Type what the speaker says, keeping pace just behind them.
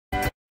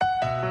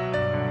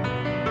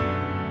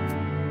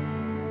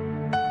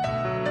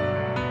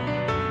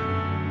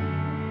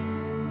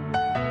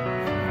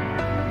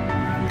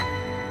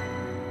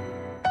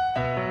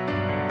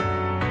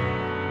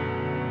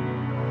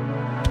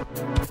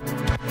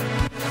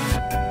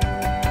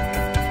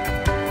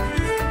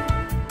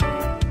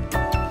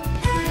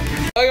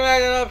back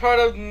to another part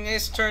of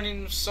Ace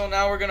Attorney. So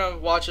now we're gonna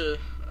watch a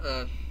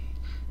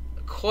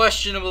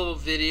questionable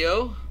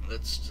video.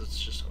 Let's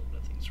just hope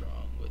nothing's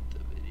wrong with the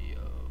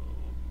video.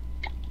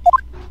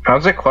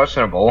 How's it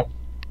questionable?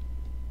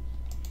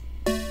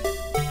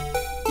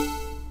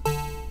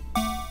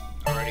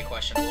 Already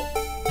questionable.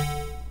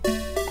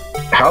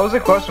 How is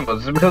it questionable?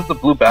 Is it because of the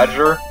blue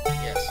badger?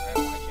 Yes, I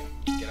don't like him.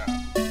 Get out.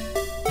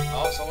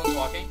 Oh, someone's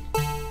walking.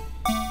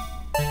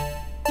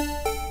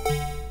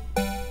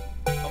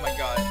 Oh my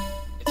god,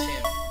 it's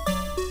him.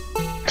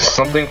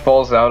 Something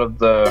falls out of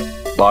the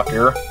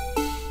locker.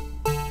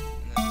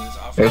 And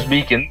then There's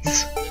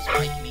beacons. There's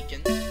Mike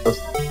Meekins.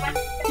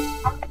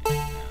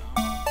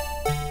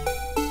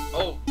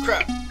 Oh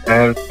crap!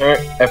 And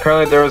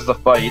apparently there was the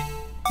fight.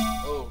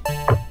 Oh.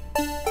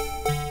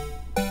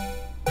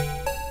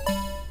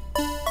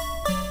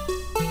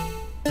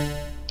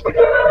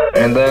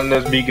 And then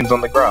there's beacons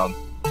on the ground.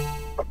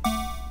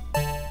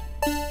 And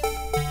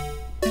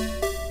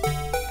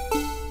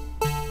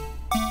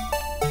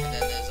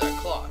then there's that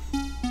cloth.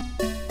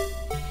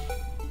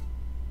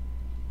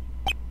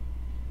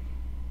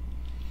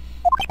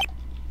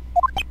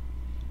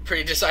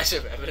 Pretty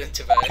decisive evidence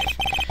of it.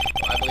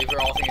 Well, I believe we're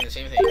all thinking the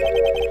same thing.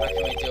 How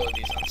can we deal with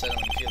these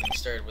unsettling feelings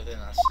stirred within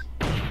us?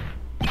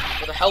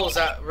 What the hell was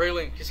that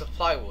wriggling piece of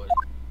plywood?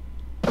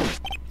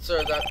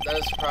 Sir, that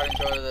is providing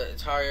to the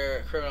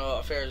entire criminal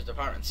affairs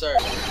department, sir.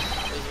 It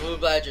was Blue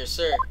Badger,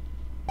 sir.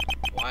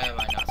 Why am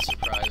I not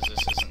surprised this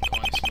isn't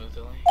going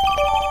smoothly?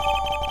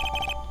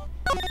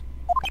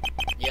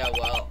 Yeah,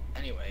 well,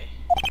 anyway.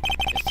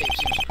 This tape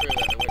seems to prove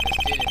that the witness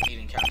did indeed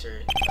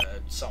encounter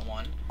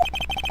someone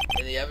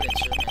in the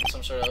evidence room, and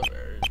some sort of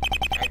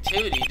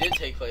activity did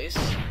take place,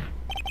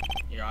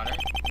 Your Honor.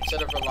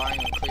 Instead of relying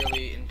on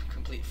clearly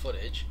incomplete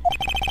footage,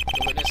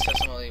 the witness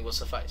testimony will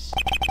suffice.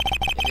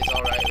 It is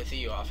all right with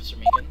you, Officer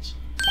Meekins.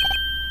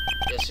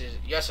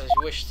 Yes, as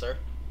you wish, sir.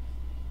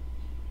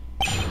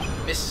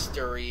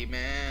 Mystery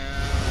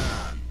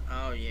man.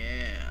 Oh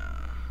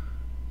yeah.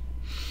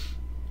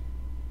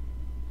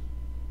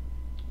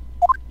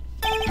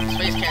 His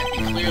face can't be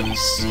clearly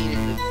seen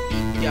in the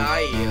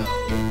video,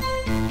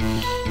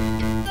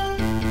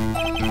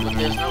 but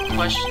there's no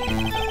question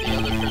that the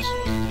other person was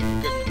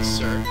Goodman,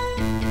 sir.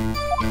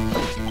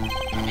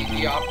 I mean,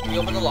 we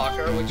opened the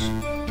locker, which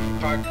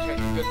required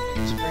Detective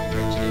Goodman's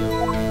fingerprint to do.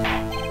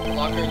 The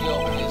locker he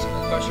opened is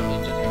unquestionably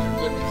Detective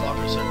Goodman's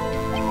locker, sir. So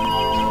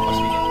it must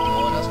be him.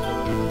 No one else could have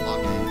opened the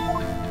locker.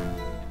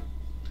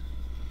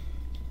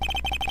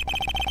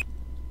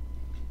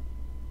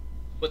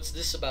 What's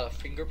this about a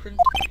fingerprint?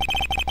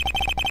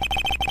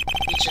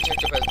 Each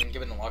detective has been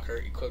given a locker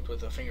equipped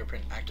with a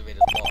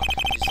fingerprint-activated lock.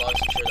 These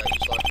locks ensure that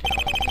each lock can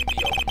only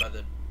be opened by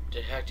the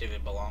detective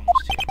it belongs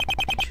to.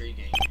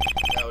 Intriguing.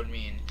 That would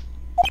mean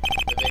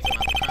the victim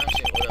at the crime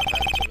scene would have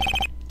had to be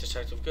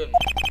Detective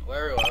Goodman.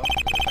 Very well. The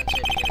defense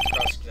may begin its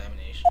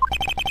cross-examination.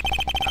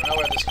 I don't know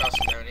where this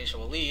cross-examination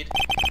will lead,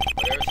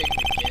 but everything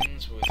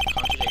begins with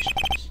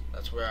contradictions.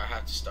 That's where I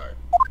have to start.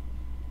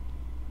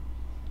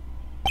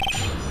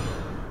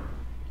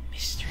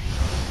 Mystery.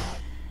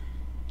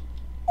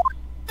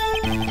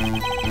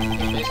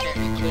 His face can't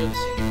be clearly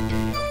seen in the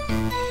video.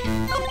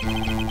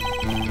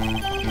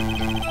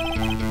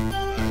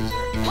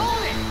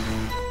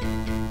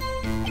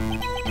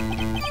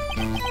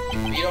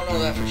 You don't know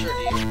that for sure, do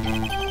you?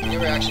 You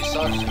never actually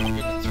saw Detective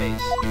Goodman's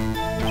face.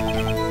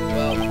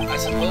 Well, I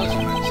suppose you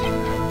might say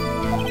that.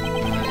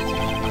 That is, if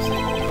you must say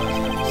because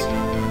never seen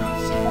or not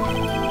seen. So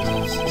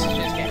since his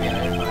face can't be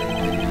identified, it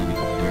didn't even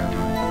go here.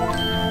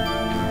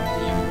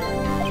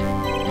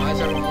 Why is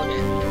everyone looking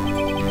at me?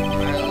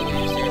 I had to look at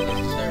you stairs as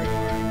it's very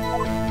hard.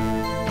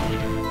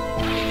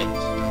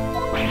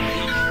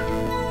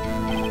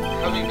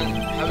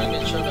 Having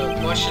been shown a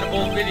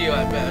questionable video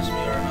at best, we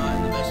are not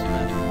in the best of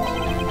methods.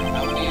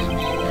 Now please be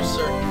more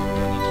certain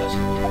when you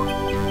testify.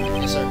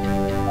 Yes, sir.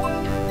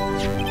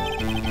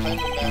 Claim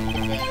the man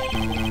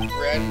who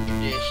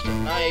brandished a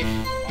knife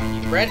on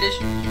you. Brandish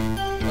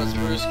was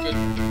Bruce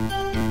Goodman.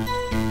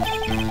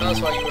 Tell us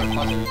why you were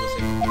positive it was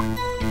him.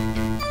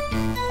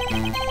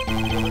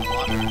 You were in the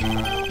locker room.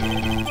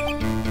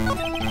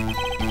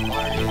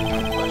 Why are you in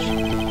the question?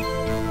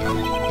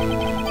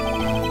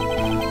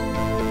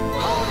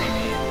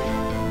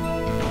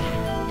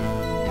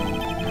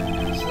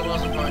 This is the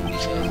most important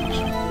details in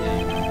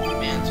the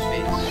man's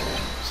face,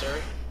 sir.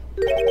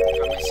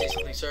 If I may say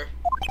something, sir?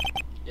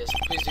 Yes,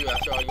 please do.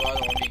 After all, you are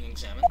the one being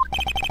examined.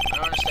 I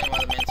don't understand why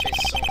the man's face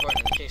is so important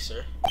in the case,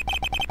 sir.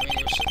 I mean,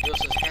 it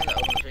was his hand that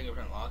opened the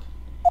fingerprint lock.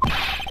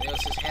 And it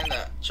was his hand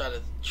that tried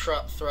to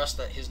thrust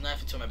his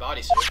knife into my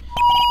body, sir.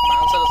 My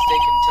unsettled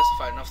state can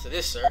testify enough to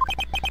this, sir.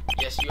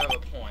 Yes, you have a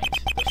point.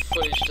 The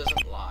footage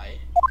doesn't lie.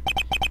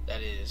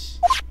 That is,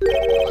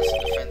 unless the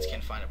defense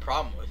can find a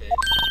problem with it.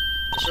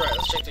 That's right,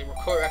 let's check the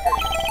court record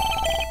again.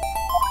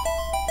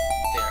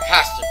 There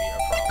has to be a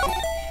problem.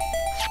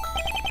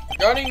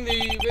 Regarding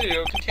the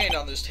video contained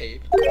on this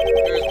tape,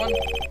 there is one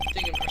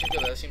thing in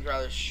particular that seems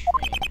rather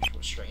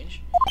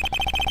strange.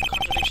 The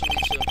contradiction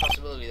leads to the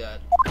possibility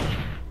that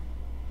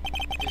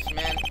this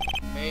man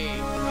may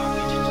not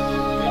be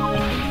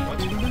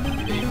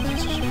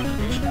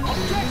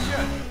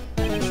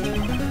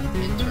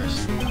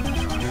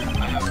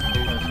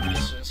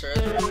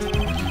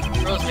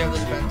we have the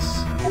defense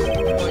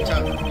point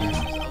out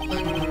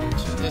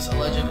to this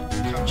alleged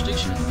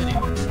contradiction in the video.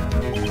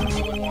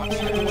 You would want me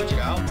to point it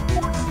out?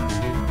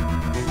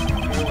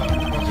 Very well.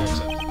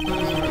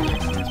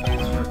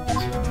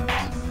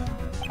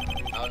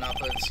 I will not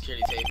play the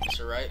security tape,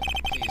 Mr. Wright.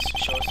 Please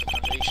show us the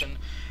contradiction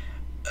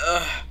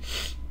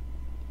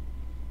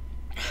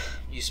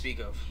you speak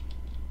of.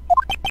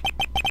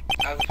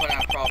 I have to point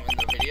out a problem in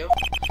the video.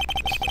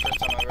 This is the first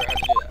time I've ever had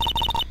to do that.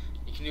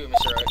 You can do it,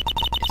 Mr. Wright.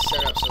 It's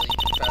set up so that you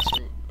can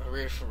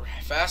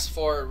fast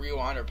forward,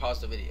 rewind, or pause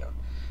the video.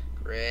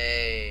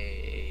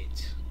 Great.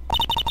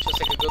 Just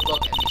take a good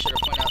look and be sure to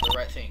point out the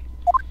right thing.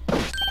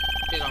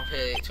 Please don't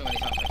play it too many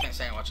times. I can't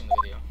stand watching the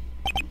video.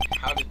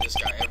 How did this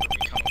guy ever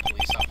become a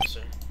police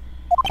officer?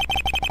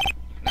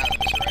 Now then,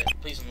 Mr. Wright,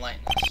 please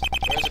enlighten us.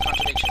 Where is a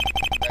contradiction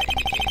that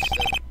indicates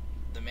that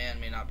the man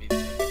may not be the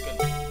good?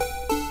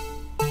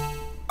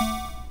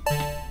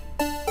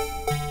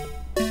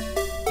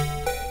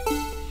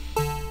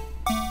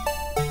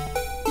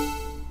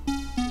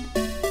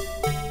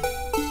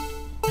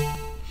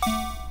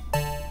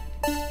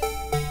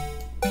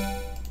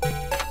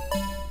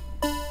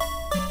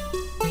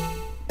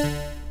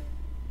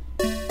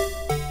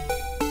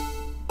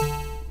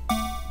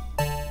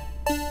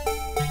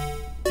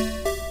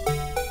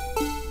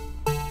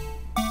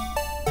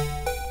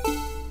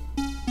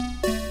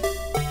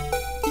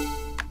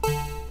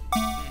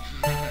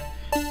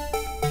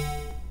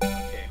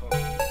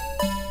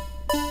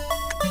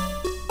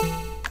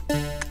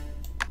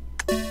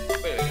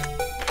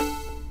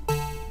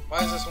 Why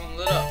is this one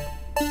lit up?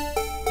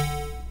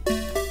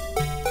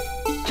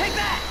 Take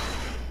that!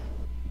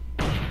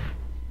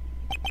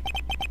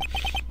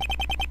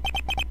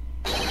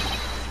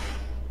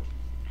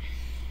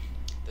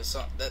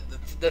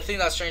 The thing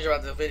that's strange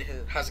about the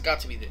video has got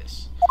to be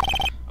this.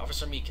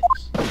 Officer Meekins.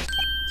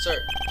 Sir,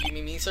 do you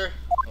mean me, sir?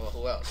 Well,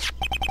 who else?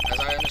 As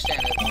I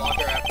understand it, the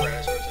locker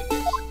apparatus works like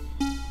this.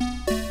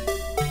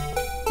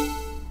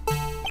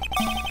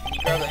 When you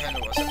grab the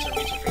handle, a sensor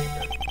reads your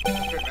fingerprint. The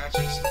fingerprint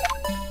matches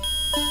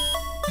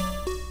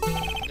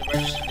the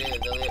registered data.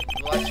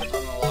 The light turns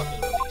on the lock is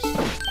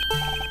released.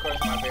 According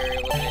to my very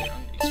limited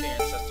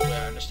experience, that's the way I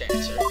understand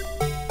it, sir.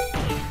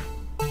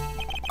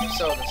 If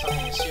so, then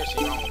something is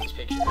seriously wrong with this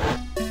picture.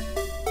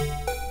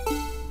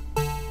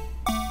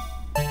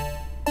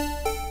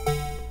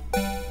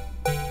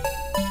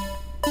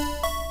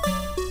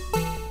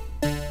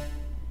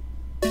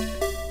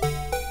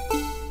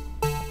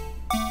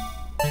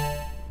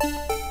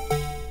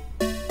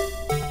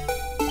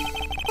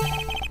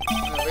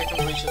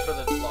 Reaches for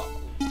the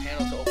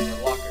handle to open the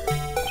locker.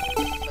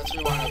 Let's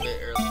rewind a bit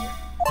earlier.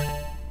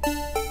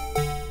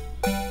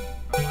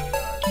 Oh my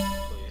god,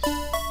 please.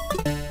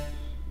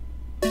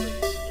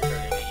 Please, you're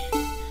hurting me.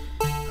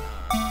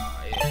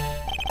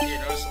 Yeah. You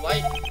notice the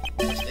light?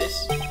 What's this?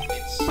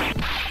 It's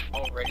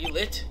already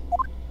lit?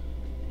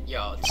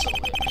 Yo, it's so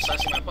lit.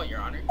 Precisely my point, Your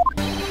Honor.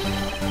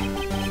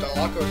 The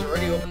locker was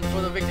already open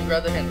before the victim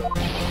grabbed the handle.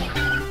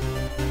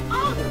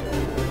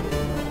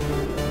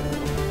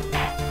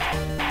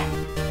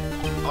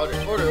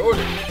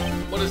 Order!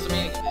 What is the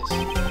meaning of this?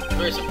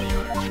 Very simple,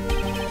 Your Honor.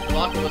 The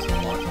locker wasn't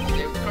locked on the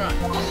day of the crime.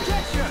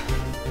 Objection!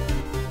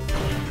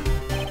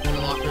 The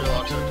locker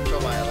locks are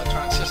controlled by an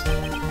electronic system.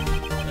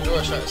 The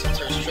door shut,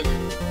 sensor is triggered,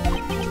 and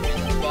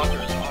the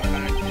locker is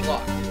automatically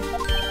locked.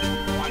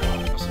 Why not?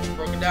 It must have been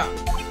broken down.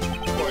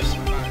 Of course,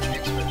 I'm not an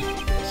expert to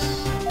do this.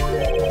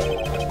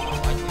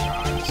 Likely, Your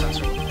Honor, the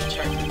sensor will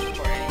detect it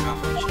before any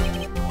malfunction.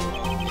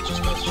 Well, it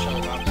just goes to show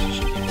the officers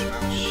should keep their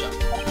mouths shut.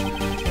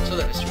 So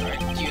then, Mr. Wright,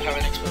 do you have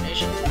an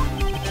explanation?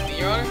 Me,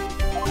 Your Honor?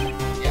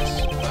 Yes.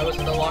 Why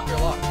wasn't the locker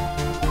locked?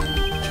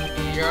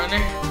 Me, Your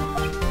Honor?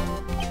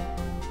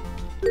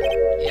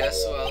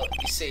 Yes, well,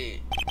 you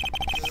see,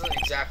 this isn't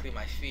exactly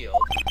my field.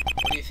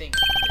 What do you think,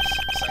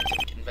 Miss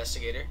Scientific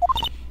Investigator?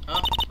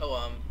 Huh?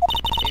 Oh,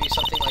 maybe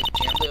something like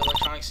jam the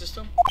electronic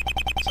system?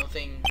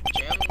 Something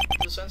jam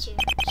the sensor?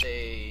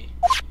 Say,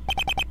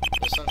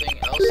 there's something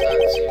else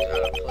that seems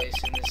out of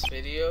place in this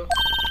video?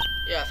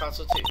 Yeah, I thought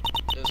so too.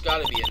 There's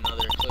gotta be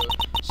another clue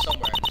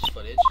somewhere in this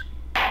footage.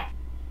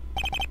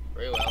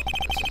 Very well.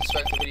 Let's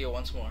inspect the video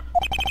once more.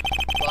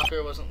 The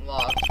locker wasn't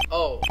locked.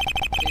 Oh,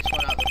 please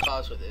point out the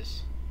cause for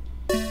this.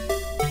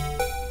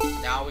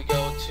 Now we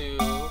go to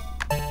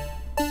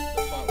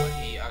the point when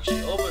he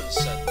actually opens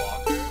said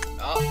locker.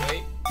 Oh,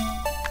 wait.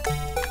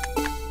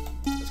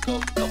 Let's go a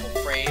couple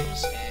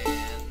frames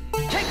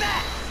and... Take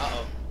that!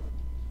 Uh-oh.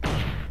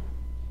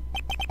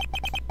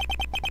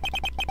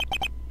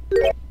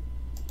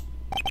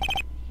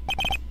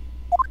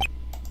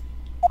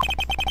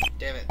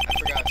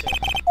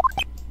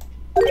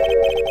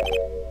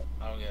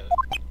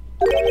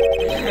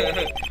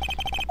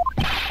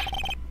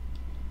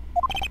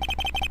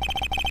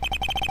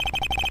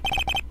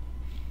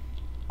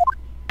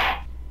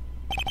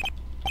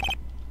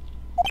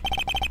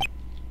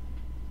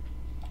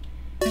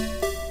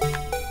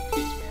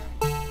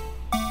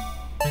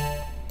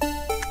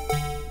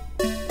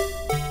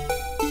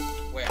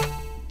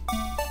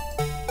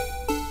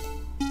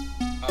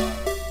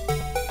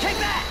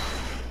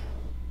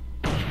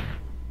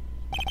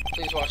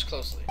 Please watch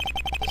closely.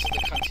 This is the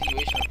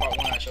continuation of part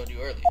 1 I showed you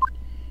earlier.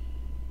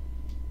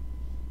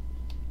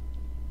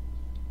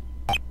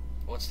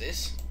 What's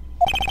this?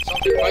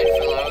 Something Wright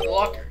fell out of the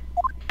locker.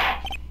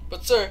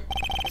 But sir,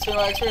 it's been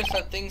my experience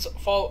that things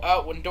fall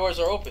out when doors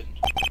are opened.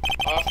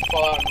 I often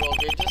fall out and roll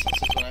great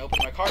distances when I open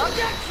my car door.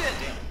 Objection!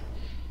 Damn.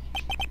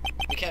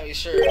 We can't be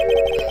sure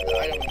that the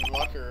item in the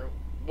locker,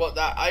 well,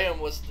 that item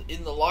was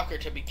in the locker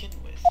to begin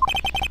with.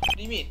 What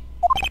do you mean?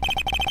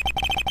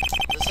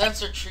 The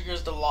sensor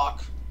triggers the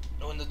lock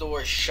when the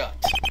door is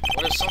shut.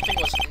 What if something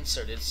was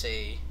inserted,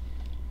 say,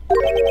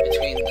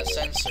 between the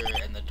sensor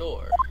and the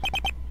door?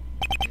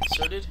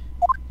 Inserted?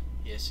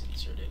 Yes,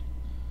 inserted.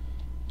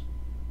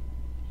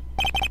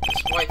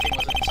 This white thing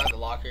wasn't inside the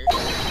locker. It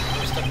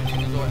was stuck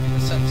between the door and the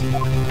sensor. I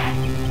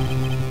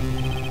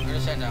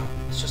understand now.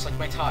 It's just like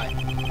my tie.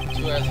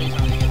 2 out of 3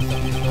 times it gets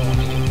stuck in the door when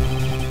I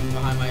get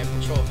behind my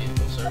patrol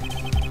vehicle, sir.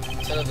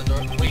 Instead of the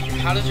door. Wait,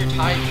 how does your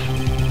tie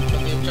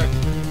but the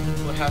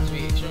objective would have to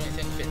be extremely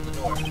thin fit in the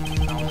door?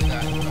 Not only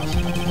that, it would also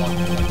have to block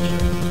the lecture.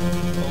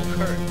 Full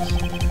currents.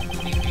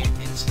 Need to be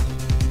insulated.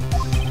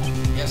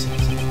 Yes, an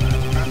incident, but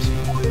perhaps it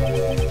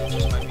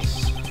just might be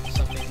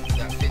something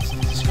that fits the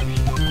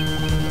description.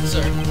 But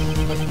sir,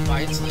 by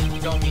insulated,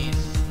 you don't mean...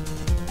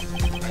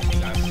 I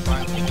think I've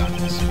finally got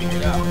this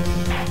figured out.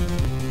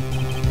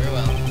 Very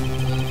well.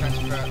 The defense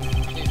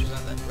please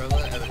present that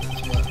relevant evidence.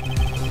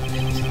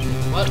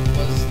 What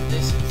was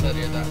this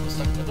insulator that was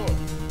stuck in the door?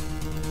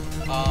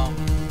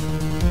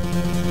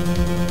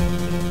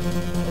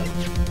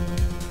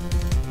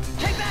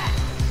 Take that!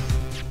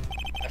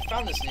 I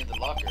found this near the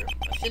locker.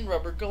 A thin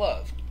rubber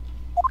glove.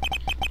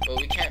 But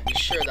we can't be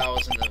sure that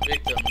was in the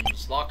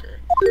victim's locker.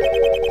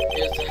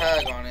 Here's the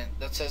tag on it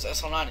that says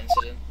SL9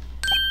 incident.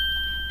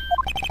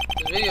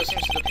 The video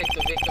seems to depict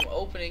the victim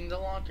opening the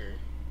locker.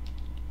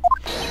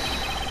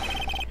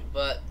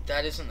 But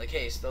that isn't the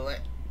case.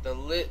 The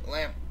lit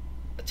lamp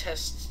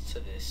attests to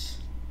this.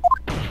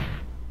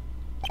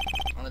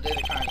 On the day of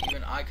the crime,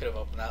 even I could have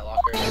opened that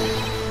locker.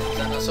 Is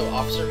that not so,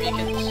 Officer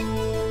Meekins?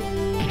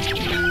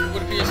 It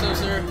would appear so,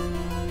 sir.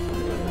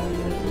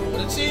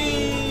 What it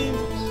seems.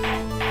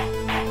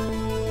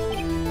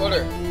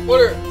 Order!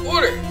 Order!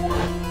 Order!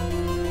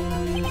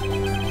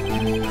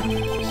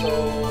 So,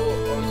 are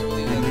we to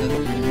believe that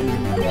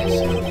this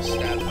was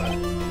stabbed by the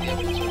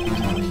evidence of the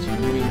times to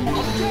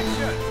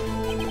Objection!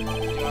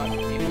 do not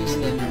even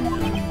slip.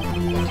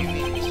 What do you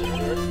mean, Mr.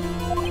 Earth?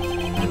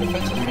 The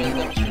defense has merely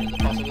demonstrated the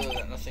possibility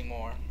that nothing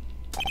more.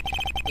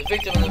 The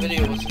victim in the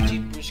video was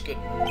indeed Bruce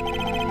Goodman. The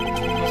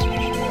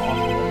prosecution will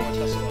offer one more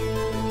testimony to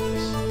prove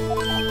this.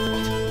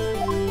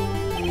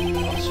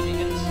 Officer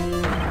Meekins?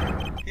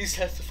 He's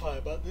testifying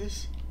about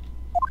this.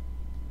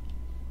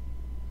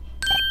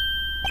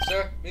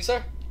 Sir? Me,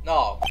 sir?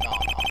 No.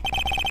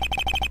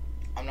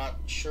 I'm not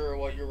sure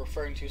what you're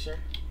referring to, sir.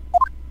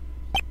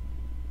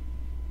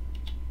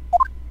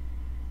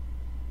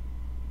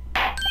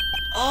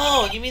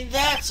 Oh, you mean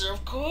that, sir?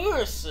 Of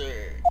course,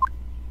 sir.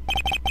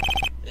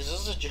 Is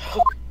this a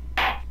joke?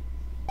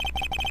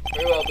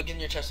 Very well, begin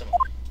your testimony.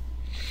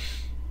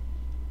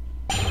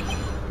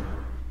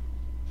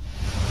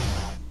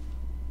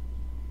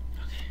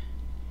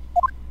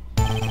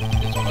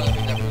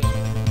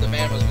 The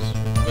man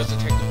was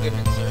Detective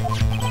Goodman, sir.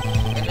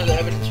 Enter the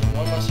evidence room.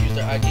 One must use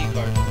their ID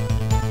card.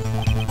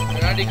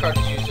 An ID card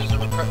is used as a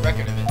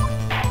record of it.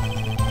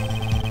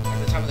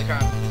 At the time of the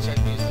crime, the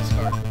detective used this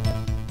card.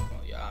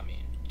 Well, yeah, I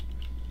mean,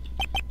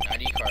 an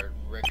ID card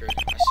record.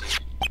 I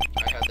see.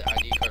 I have the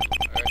ID card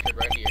record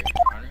right here,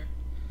 Your Honor.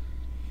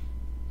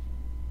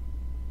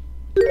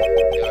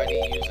 The ID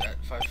used at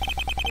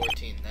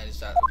 5:14. That is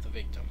that of the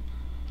victim.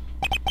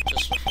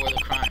 Just before the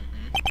crime.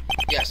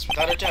 Yes,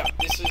 without a doubt,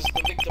 this is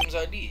the victim's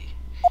ID.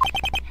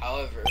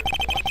 However,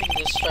 one thing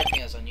does strike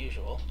me as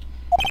unusual.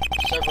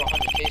 Several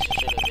hundred cases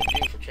should have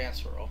been due for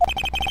transferal.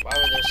 Why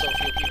were there so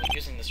few people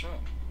using this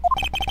room?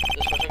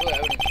 This particular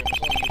evidence room is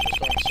only used for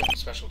storing certain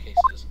special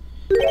cases.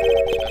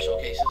 Special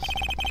cases?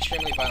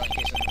 Extremely violent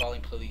cases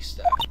involving police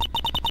staff.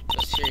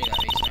 Just hearing that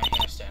makes my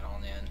hair stand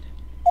on end.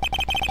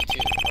 Me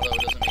too, although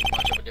it doesn't make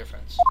much of a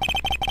difference.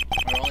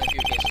 There are only a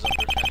few cases up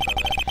for transfer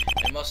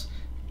there, and most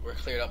were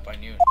cleared up by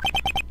noon.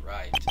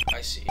 Right,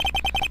 I see.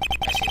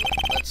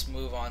 Let's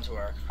move on to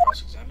our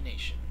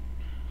cross-examination.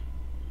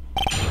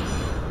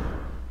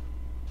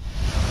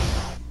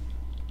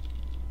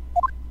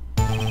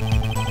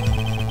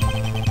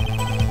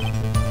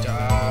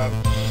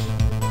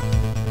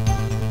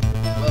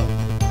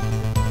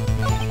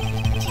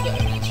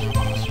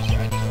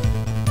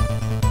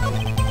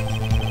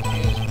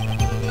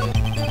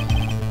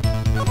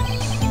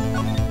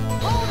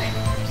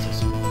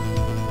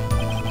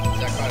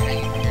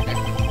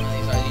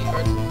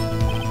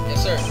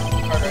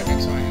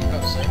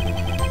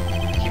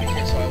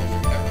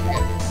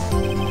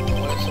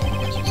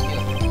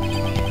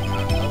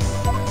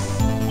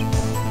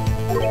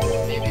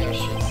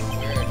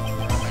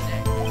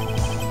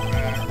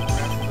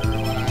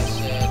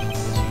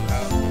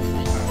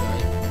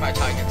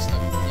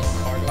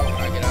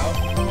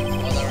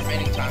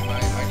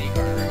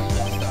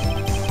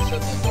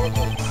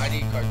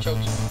 choked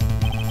me.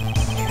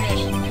 Maybe I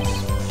should leave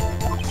this one.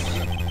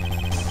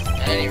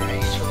 At any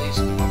rate, each release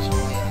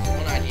approximately has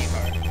one ID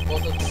card.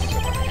 Both of these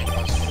are permanent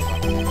possible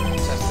on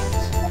test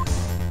this.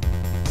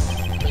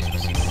 Please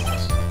proceed with the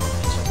rest.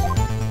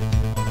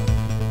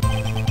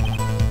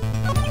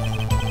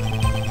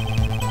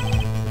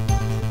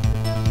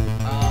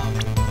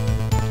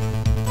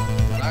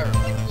 I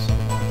remember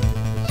someone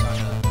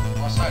signed up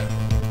outside of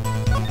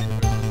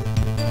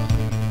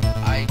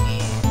ID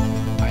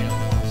item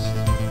lost.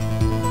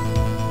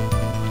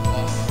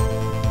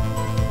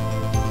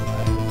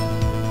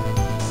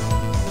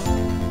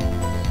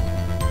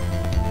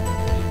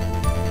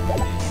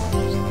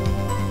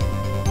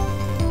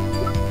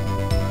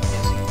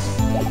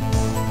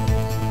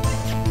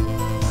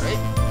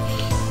 Right?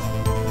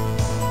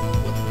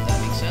 Wouldn't that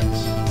make sense?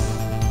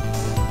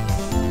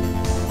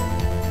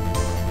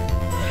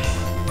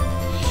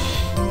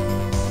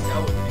 That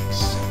would make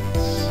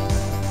sense.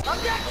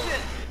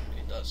 Objection!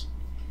 It does.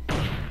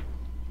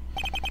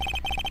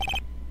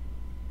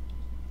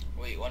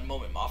 Wait, one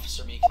moment,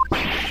 Officer Meekins.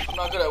 I'm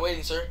not good at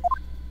waiting, sir.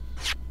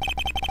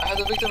 I have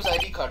the victim's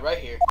ID card right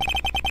here.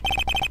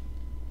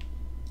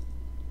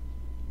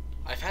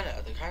 I found it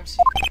at the crime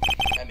scene.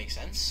 That makes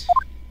sense.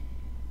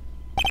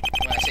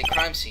 When I say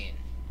crime scene,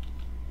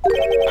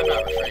 I'm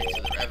not referring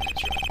to the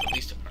evidence room at the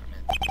police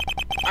department.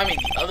 I mean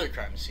the other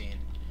crime scene.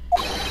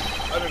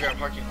 Underground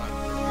parking lot, the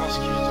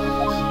prosecutor's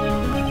office.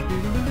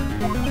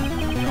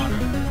 Your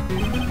Honor,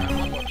 I have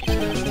one more piece of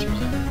evidence to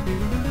present.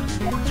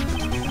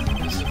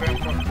 This is a very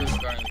important clue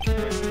regarding the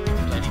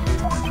victim's ID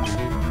card.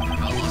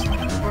 I lost my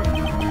report.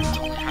 It's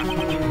only half a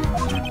minute.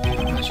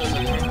 That shows that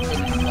the victim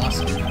couldn't have lost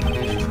it at the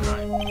day of the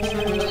crime.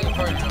 Nothing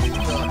important enough to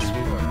fill out this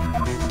report.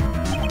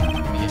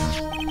 Yes,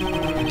 I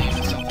believe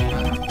it's something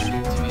that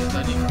to me is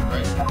ID card,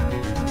 right?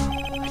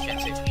 I can't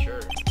say for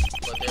sure,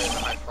 but there is a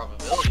high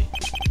probability.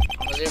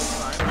 On the day of the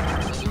crime,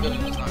 the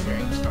victim was not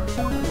wearing this card.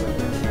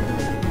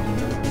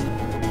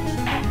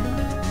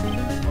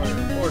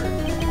 Order.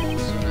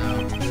 So now,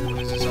 what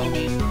does this all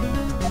mean?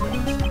 Let me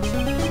have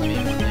one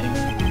thing.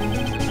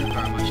 This is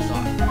crime I should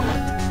thought.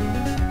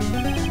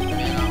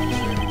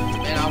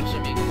 Man officer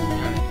Meekins is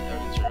behind the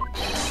evidence room.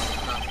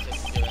 Not the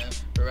detective given,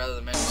 but rather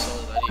the man who sold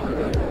his ID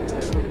card.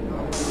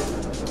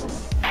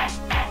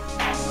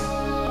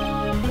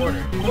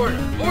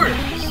 Order!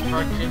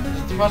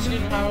 Does the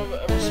prosecutor have a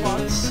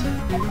response? I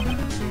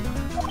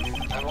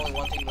have only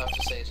one thing left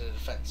to say to the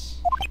defense.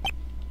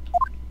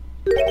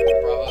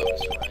 Bravo,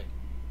 Mr. Wright.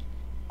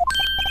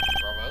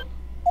 Bravo.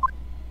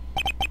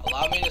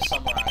 Allow me to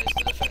summarize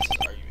the defense's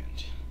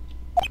argument.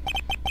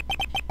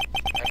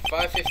 At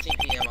 5:15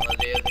 p.m. on the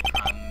day of the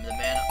crime, the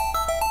man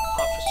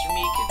Officer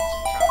Meekins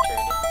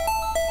encountered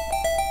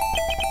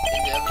in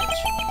the evidence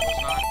room was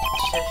not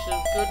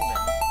Detective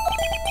Goodman.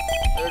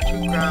 There are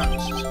two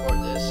grounds to support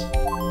this.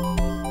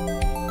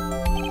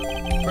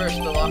 First,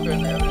 the locker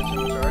in the evidence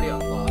room was already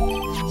unlocked.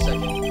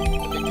 Second,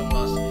 the victim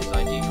lost his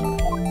ID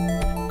card.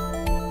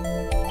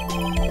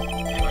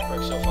 Am I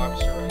correct so far,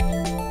 Mr. Wright?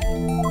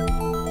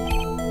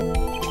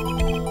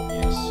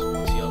 Yes,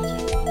 what's the other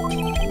two?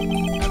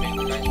 Having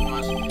the night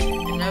must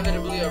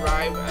inevitably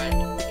arrive at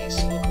a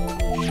single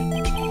conclusion.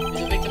 If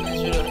the victim in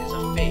this video is a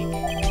fake,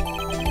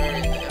 the murder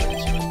in the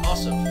evidence room is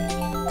also fake.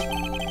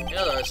 In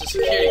other words, the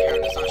security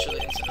camera does not show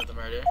the instant of the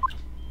murder.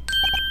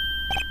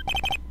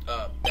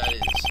 That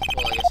is,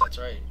 well, I guess that's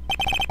right.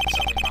 Is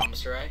something wrong,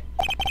 Mr. Wright?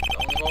 The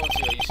only moments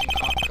ago you seem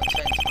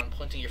content on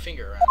pointing your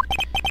finger around.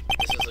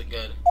 This isn't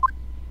good.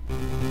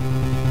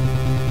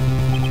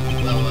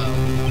 Well,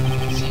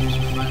 it seems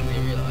you finally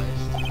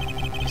realized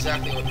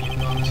exactly what you've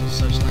gone to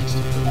such lengths to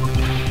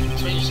prove.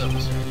 Explain yourself,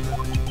 Mr. Wright.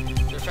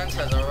 The defense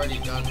has already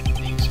done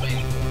the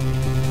explaining for me.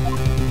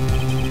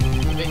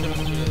 The victim in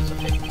this video is a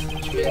fake,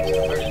 which means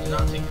the murder did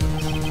not take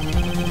place.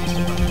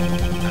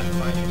 At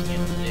 5:15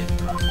 on the day of the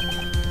crime.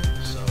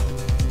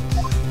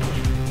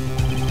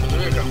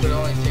 Could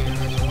only take a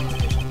measure one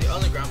location. The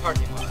underground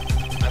parking lot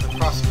at the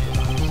prosecutor's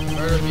office. The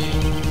murder being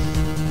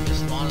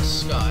Miss Lana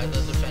Sky, the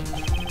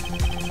defendant.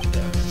 The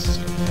evidence is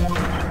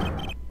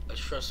confirmed. A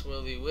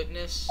trustworthy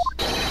witness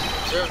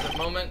observed the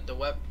moment the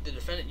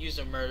defendant used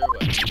a murder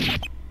weapon.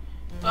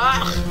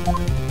 Ah! Oh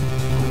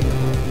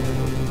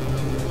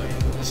boy,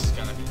 this is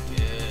gonna be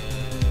good.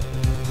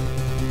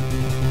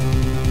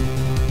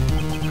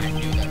 I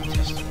knew that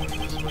testimony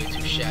was way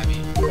too shabby.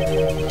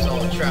 It was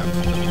all a trap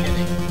from the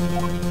beginning.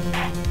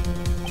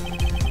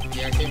 The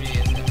activity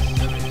in the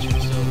evidence room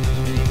still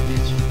leaves many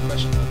answers to the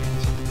question of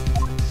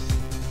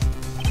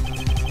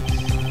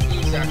who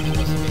exactly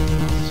was the victim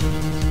officer,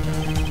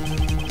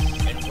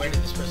 and where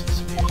did this person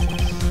disappear?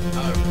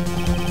 However,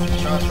 the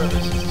trial's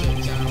purpose is to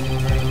examine the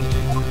murder of the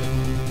victim.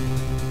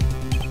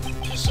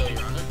 Just so,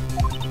 Your Honor.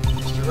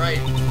 Mr. Wright,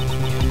 you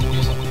have to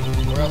do something.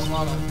 Where else,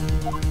 Lana?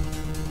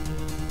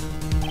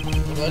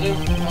 What do I do?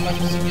 How am I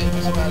supposed to get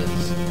myself out of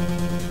this?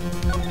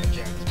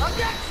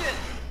 Objection!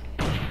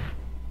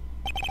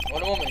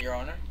 One moment, Your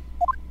Honor.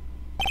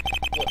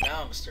 What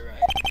now, Mr.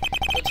 Wright?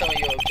 Don't tell me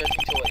you're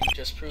objecting to what you've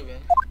just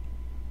proven.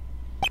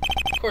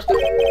 Of course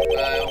not, but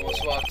I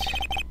almost walked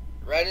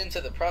right into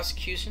the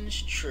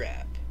prosecution's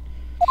trap.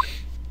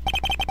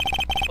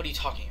 What are you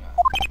talking about?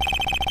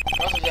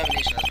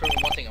 Cross-examination has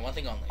proven one thing and one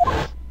thing only.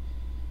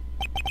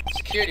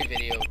 Security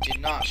video did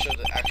not show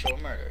the actual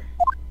murder.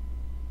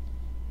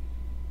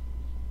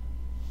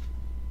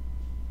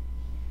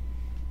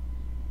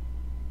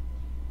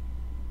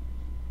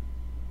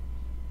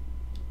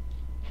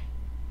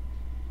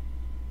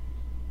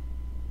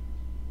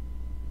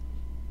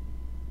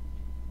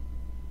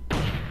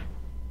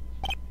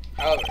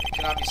 However, it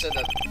cannot be said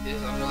that it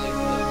is unrelated to the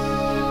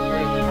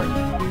murder of the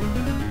partner.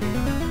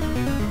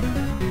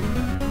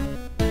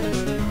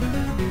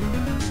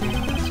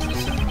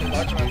 Specifically,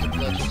 large amounts of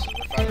blood juices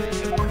were found in the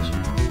evidence.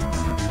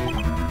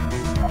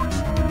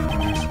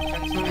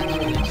 Defense demands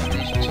further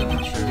examination to the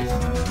truth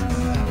of the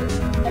matter.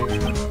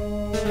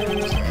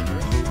 Mr.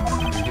 Edward,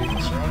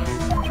 Mr.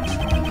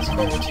 Honor, this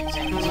court will take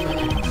examine this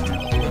further.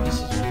 Other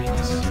witnesses will be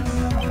necessary.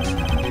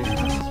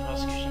 Is the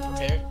prosecution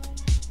prepared?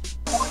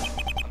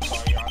 I'm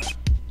sorry, Your Honor.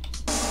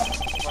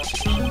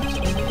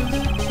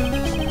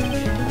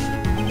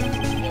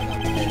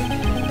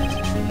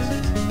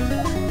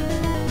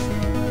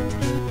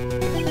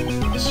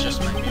 This just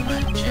might be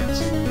my chance.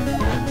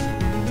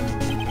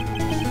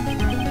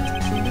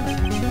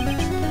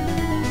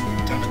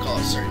 Time to call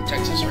a certain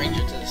Texas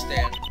Ranger to the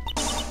stand.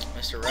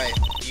 Mr. Wright,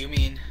 you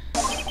mean,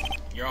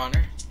 Your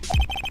Honor?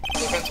 The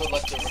defense would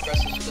like to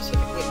request a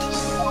specific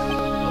witness.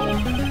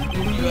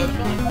 Who do you have in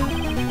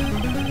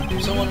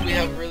mind? Someone we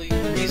have really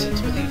reason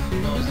to believe who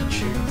knows the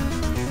truth.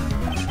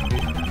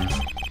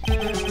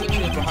 The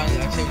truth behind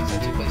the activities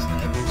that took place in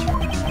the evidence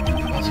room.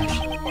 The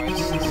prosecution requires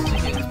us to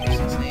get this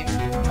person's name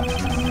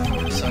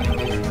before deciding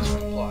whether or not to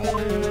comply.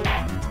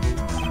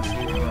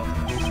 Very well,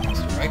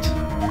 Mr. Wright.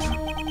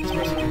 This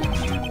person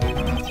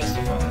will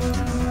testify.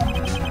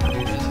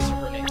 What is his or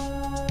her name?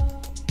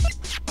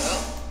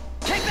 Well,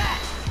 take that!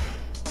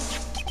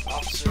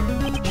 Officer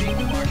Jake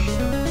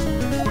Marshall.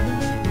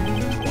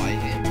 Why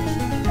him?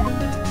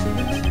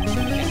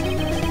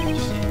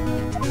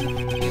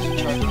 He's in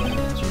charge of the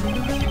evidence room. I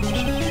think we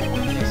should hear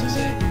what he has to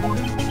say.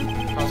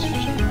 The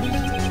prosecution agrees to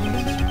the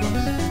defense's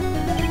request.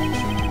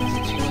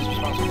 Since he was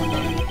responsible for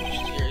gunning, we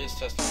should hear his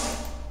testimony.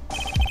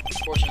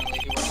 Fortunately,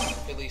 he works in the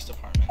police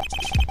department.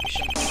 We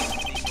shouldn't be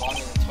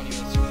longer than 20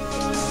 minutes to move.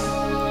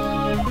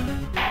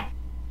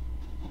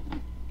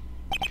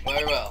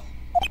 Very well.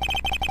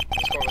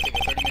 This court will take a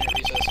 30-minute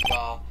recess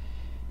while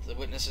the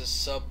witnesses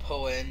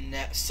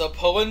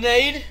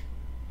subpoenade?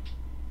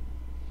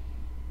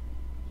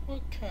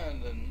 What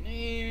kind of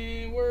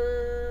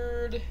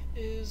word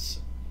is...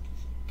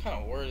 What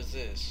kind of word is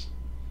this?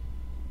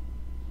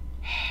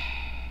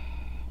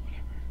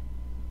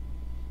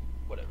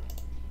 Whatever.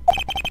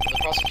 Will the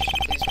prosecution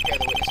please prepare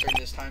the witness during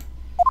this time?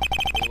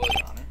 We will,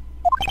 Your Honor.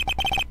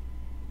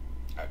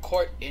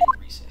 Court in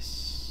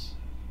recess.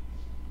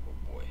 Oh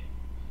boy.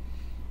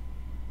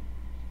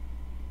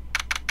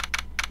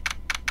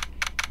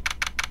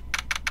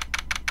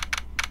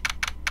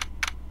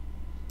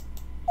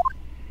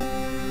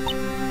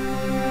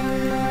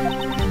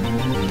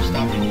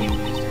 Stopping you,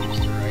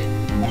 Mr. Wright.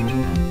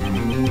 What do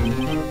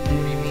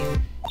you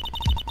mean?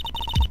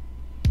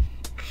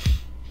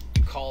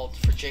 You called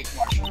for Jake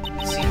Marshall.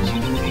 It seems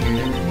you figured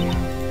everything out.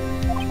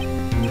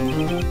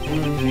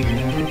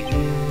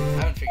 I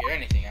haven't figured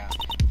anything out.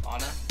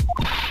 Anna?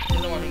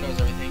 You're the one who knows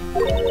everything.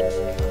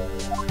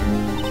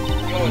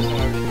 You always know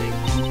everything.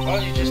 Why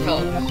don't you just tell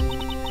us?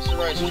 Mr.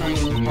 Wright's trying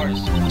his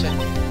hardest to protect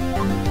you.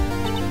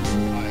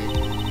 I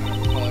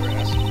don't recall ever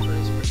asking for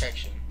his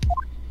protection.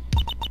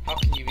 How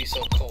can you be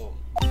so cold?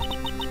 Don't you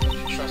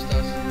trust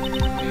us? Do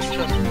you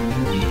trust me?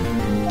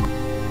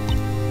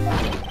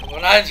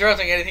 We're not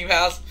interrupting anything,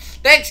 pals.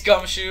 Thanks,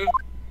 Gumshoe!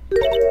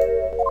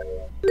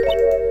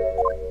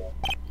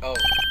 Oh,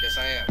 guess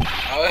I am.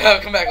 I'll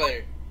come back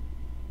later.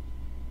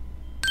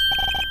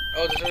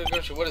 Oh, there's a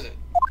Gumshoe. What is it?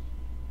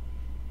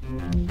 You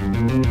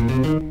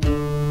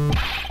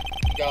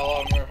got a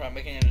lot of nerve from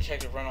making a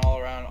detective run all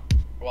around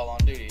while on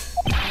duty.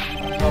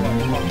 How about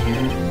you come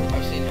here?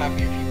 I've seen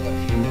happier people at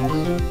funerals.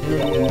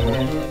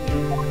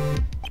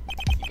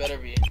 You better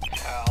be,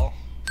 pal.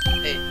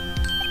 Hey!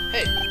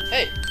 Hey!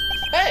 Hey!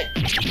 Hey!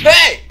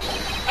 Hey!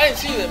 I didn't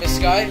see you there, Miss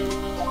Sky.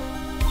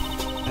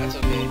 That's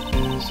okay.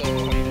 So,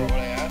 when you brought what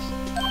I asked?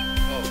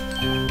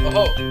 Oh. Oh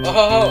ho! Oh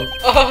ho ho!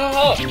 Oh ho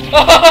ho! Oh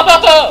ho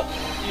ho!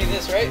 You mean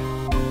this, right?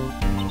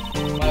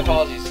 My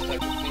apologies,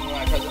 Detective. Due to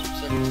my present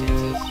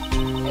circumstances, I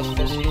was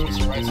forced to use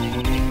Mr. Wright's name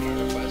in making my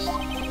request.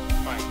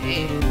 My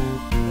name?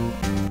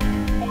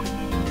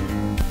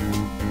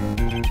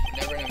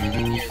 Never in a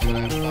million years would I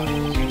have thought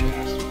it was you who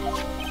asked me.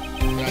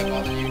 Did I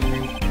bother you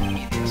bringing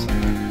me the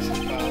assignment?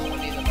 Some files, I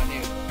need them, I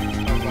knew.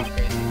 I'm not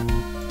crazy.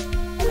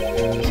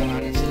 That's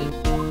an incident.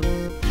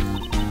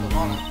 But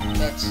Lana,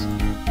 that's... I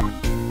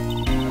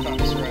thought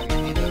Mr. Wright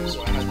might need them,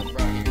 so I had them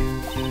brought here.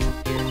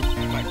 Here,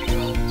 it might be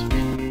relevant to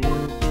read.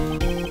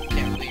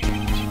 Can't believe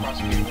you should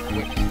prosecute for a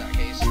witness in that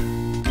case.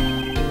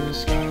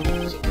 Miss Sky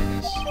was a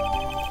witness.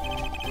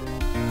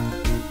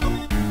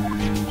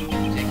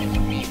 Take it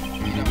from me.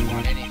 You don't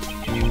want anything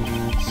to do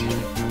with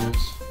serial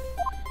murders.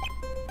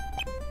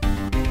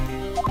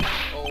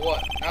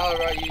 Now that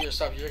about you,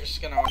 yourself, you're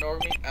just gonna ignore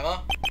me,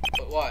 Emma?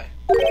 But why?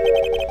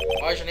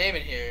 Why is your name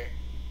in here?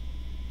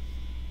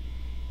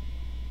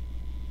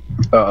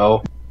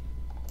 Uh-oh.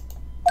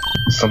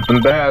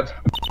 Something bad.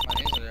 My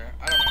name's in there.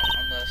 I don't know,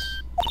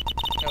 unless...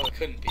 No, it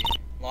couldn't be.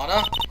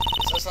 Lana?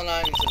 It's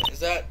SL9 incident. Is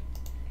that...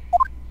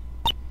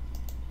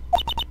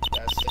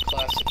 That's the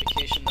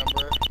classification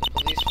number. The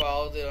police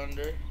filed it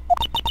under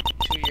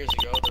 2 years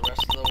ago. The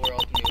rest of the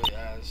world knew it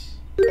as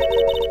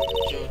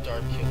Joe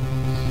Dark Killings.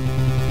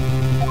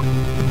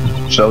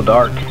 So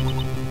dark. The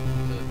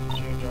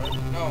Joe Dark?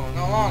 No,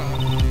 Lana.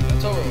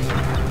 That's over with.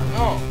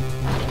 No.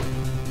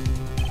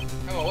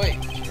 Emma, wait.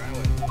 She ran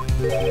away.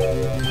 You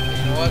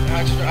know what?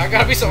 I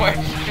gotta be somewhere. I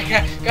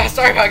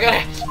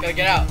gotta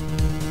get out.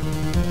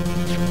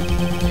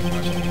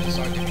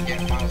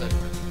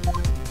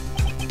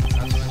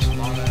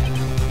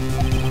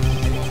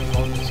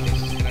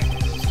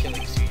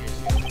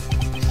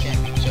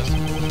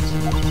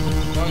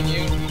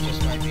 You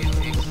just might be able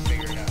to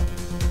figure it out.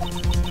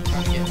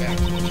 Trying to get back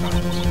to the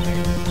trials.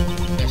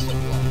 Best of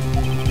luck.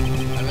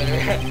 I better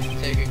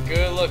take a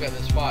good look at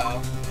this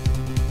file.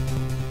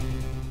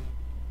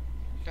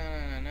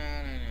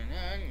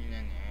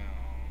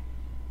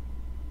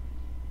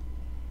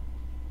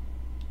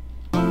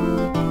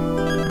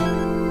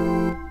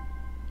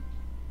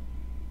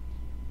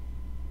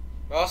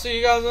 I'll see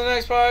you guys in the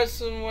next part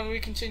when we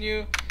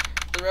continue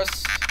the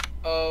rest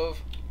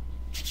of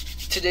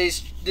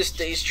this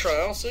day's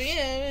trial. So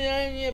yeah.